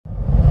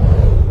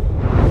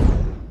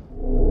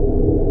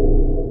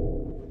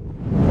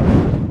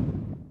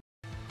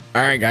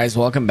All right, guys,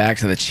 welcome back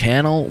to the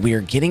channel. We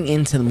are getting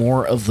into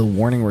more of the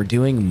warning. We're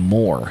doing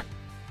more,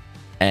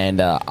 and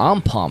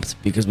I'm pumped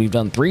because we've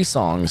done 3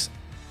 songs,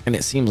 and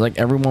it seems like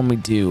every one we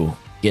do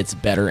gets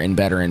better and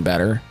better and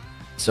better.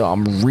 So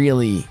I'm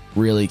really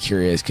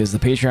curious because the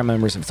Patreon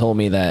members have told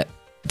me that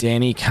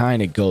Danny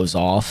kind of goes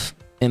off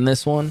in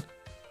this one.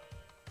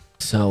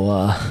 So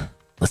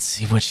let's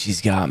see what she's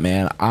got,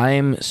 man.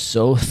 I'm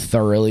so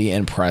thoroughly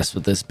impressed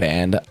with this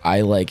band.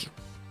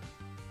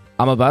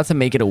 I'm about to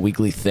make it a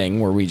weekly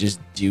thing where we just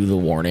do the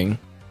warning.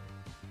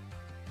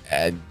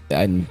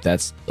 And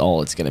that's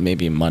all it's going to,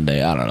 maybe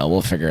Monday. I don't know.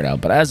 We'll figure it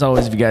out. But as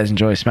always, if you guys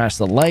enjoy, smash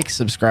the like,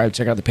 subscribe,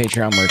 check out the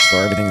Patreon merch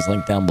store. Everything's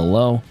linked down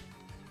below.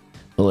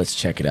 But let's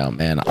check it out,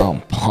 man.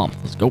 I'm pumped.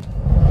 Let's go.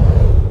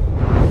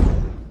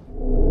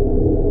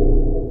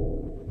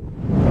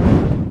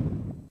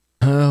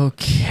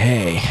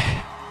 Okay.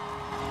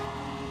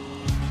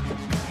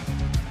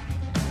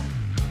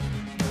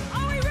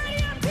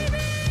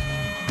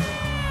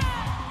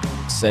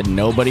 Said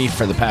nobody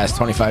for the past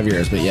 25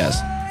 years, but yes.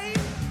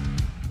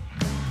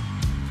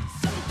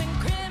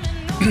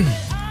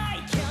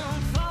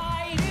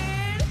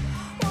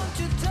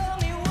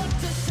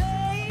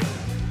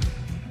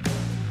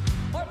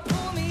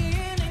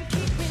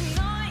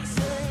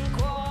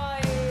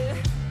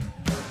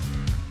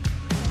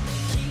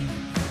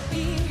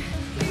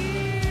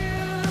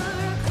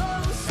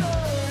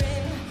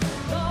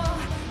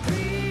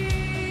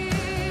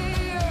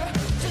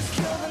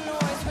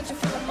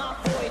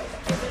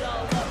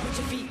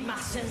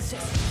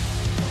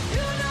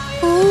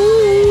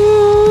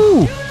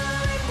 Ooh.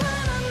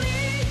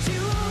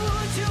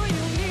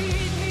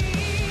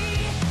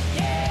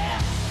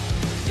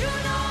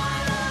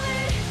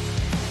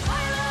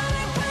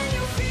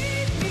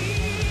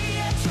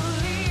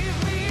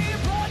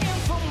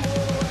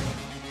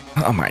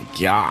 Oh my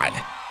God.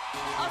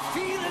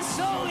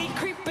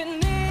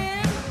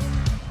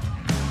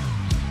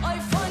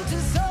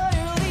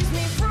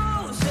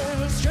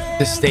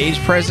 The stage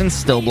presence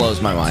still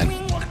blows my mind.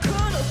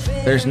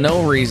 There's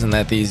no reason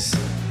that these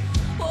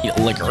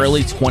like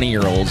early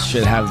 20-year-olds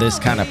should have this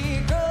kind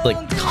of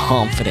like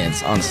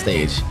confidence on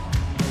stage.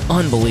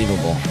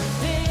 Unbelievable.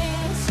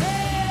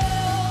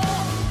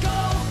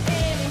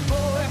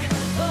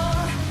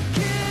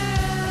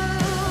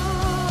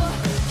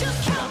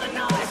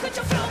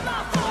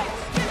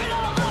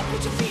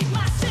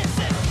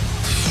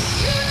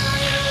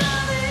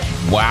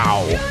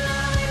 Wow.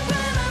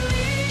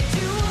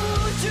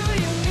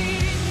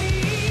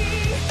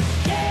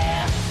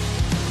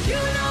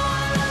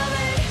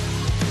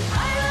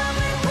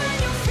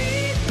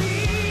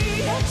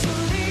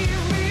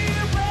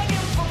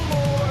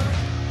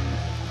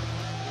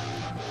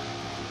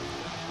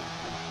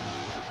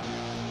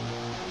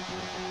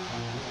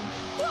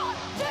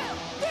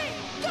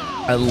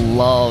 I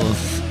love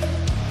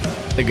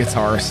the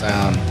guitar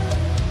sound.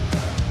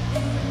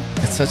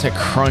 It's such a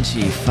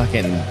crunchy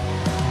fucking...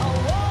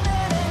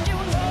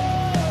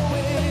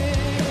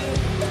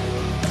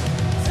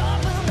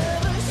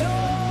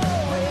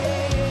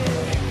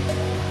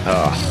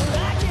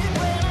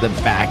 Ugh. The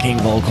backing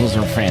vocals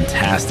are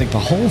fantastic. The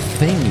whole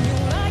thing.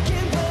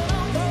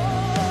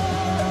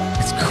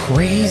 It's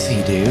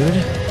crazy,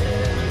 dude.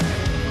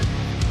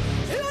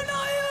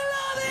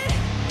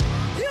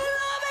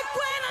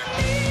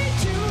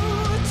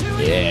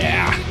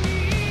 Yeah.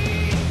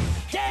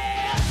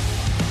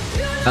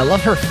 I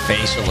love her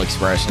facial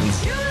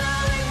expressions.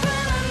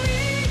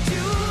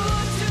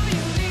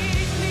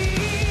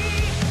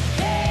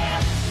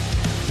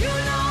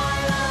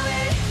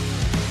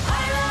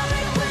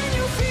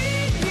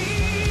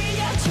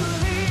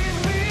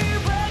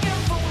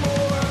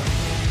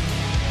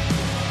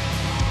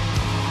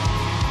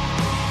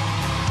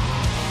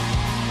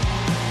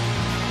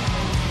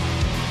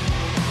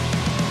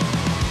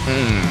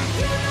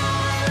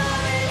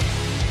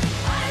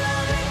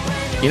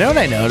 You know what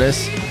I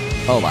notice?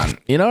 Hold on.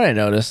 You know what I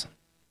notice?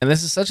 And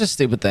this is such a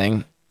stupid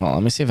thing. Well,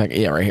 let me see if I can...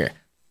 Yeah, right here.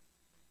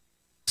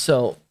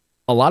 So,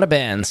 a lot of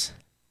bands,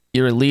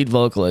 your lead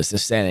vocalist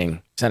is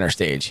standing center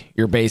stage.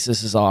 Your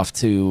bassist is off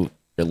to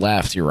your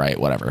left, your right,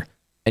 whatever.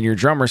 And your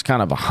drummer's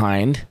kind of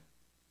behind.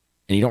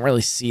 And you don't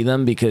really see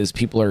them because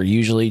people are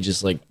usually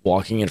just like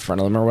walking in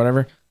front of them or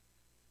whatever.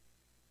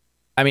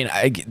 I mean,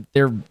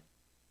 they're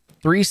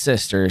 3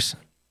 sisters.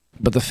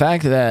 But the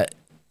fact that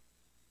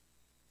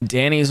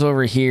Danny's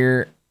over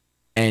here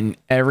and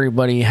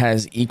everybody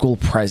has equal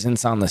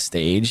presence on the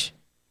stage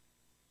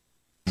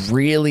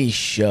really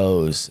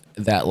shows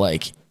that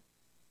like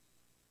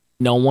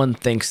no one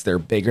thinks they're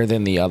bigger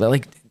than the other.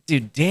 Like,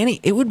 dude, Danny,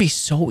 it would be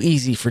so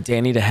easy for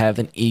Danny to have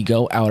an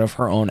ego out of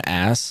her own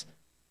ass.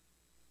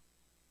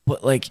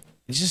 But like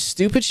just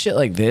stupid shit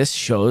like this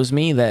shows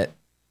me that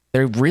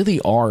they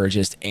really are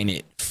just in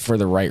it for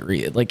the right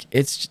reason. Like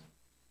it's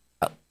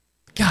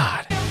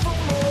God.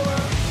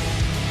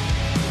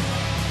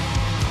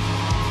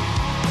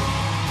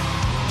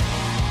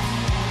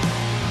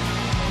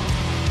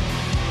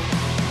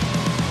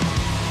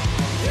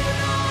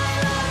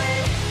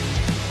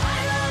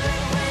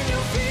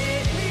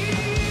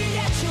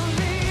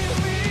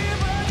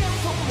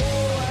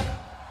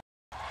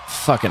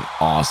 fucking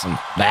awesome.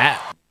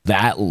 That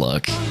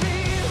look.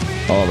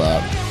 Hold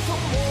up.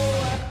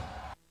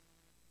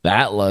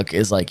 That look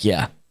is like,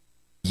 yeah.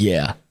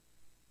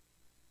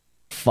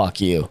 Fuck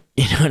you.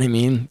 You know what I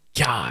mean?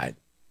 God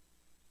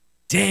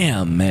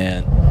damn,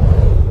 man.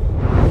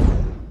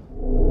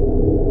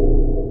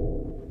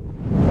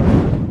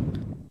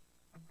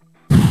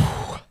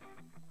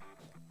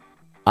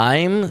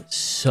 I'm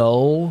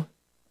so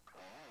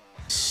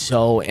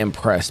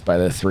impressed by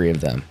the three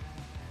of them.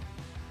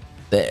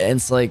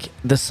 It's like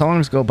the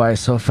songs go by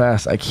so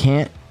fast. I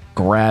can't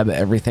grab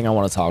everything I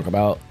want to talk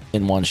about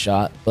in one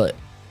shot, but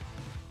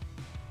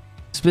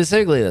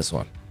specifically this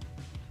one.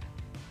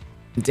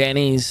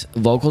 Danny's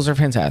vocals are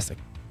fantastic.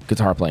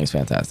 Guitar playing is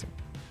fantastic.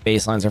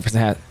 Bass lines are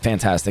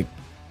fantastic.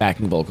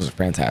 Backing vocals are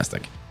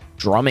fantastic.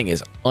 Drumming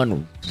is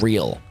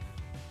unreal.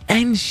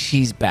 And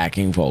she's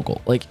backing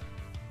vocal. Like,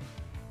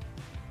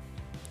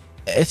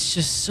 it's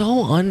just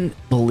so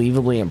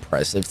unbelievably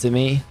impressive to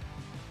me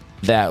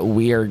that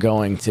we are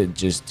going to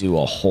just do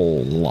a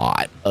whole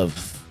lot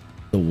of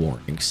the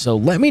warning. So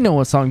let me know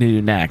what song to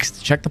do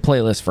next. Check the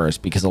playlist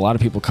first, because a lot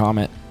of people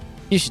comment,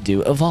 you should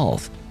do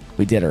Evolve.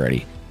 We did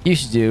already. You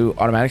should do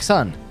Automatic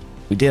Sun.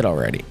 We did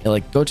already.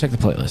 Like, go check the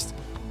playlist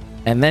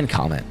and then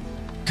comment,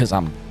 because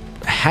I'm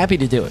happy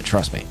to do it.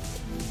 Trust me.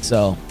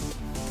 So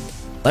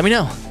let me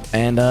know.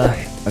 And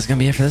that's going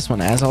to be it for this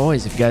one. As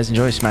always, if you guys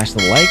enjoy, smash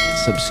the like,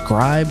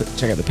 subscribe,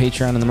 check out the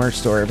Patreon and the merch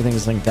store. Everything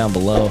is linked down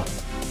below.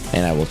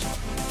 And I will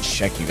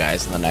check you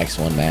guys in the next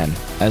one, man.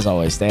 As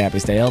always, stay happy,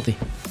 stay healthy.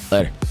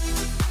 Later.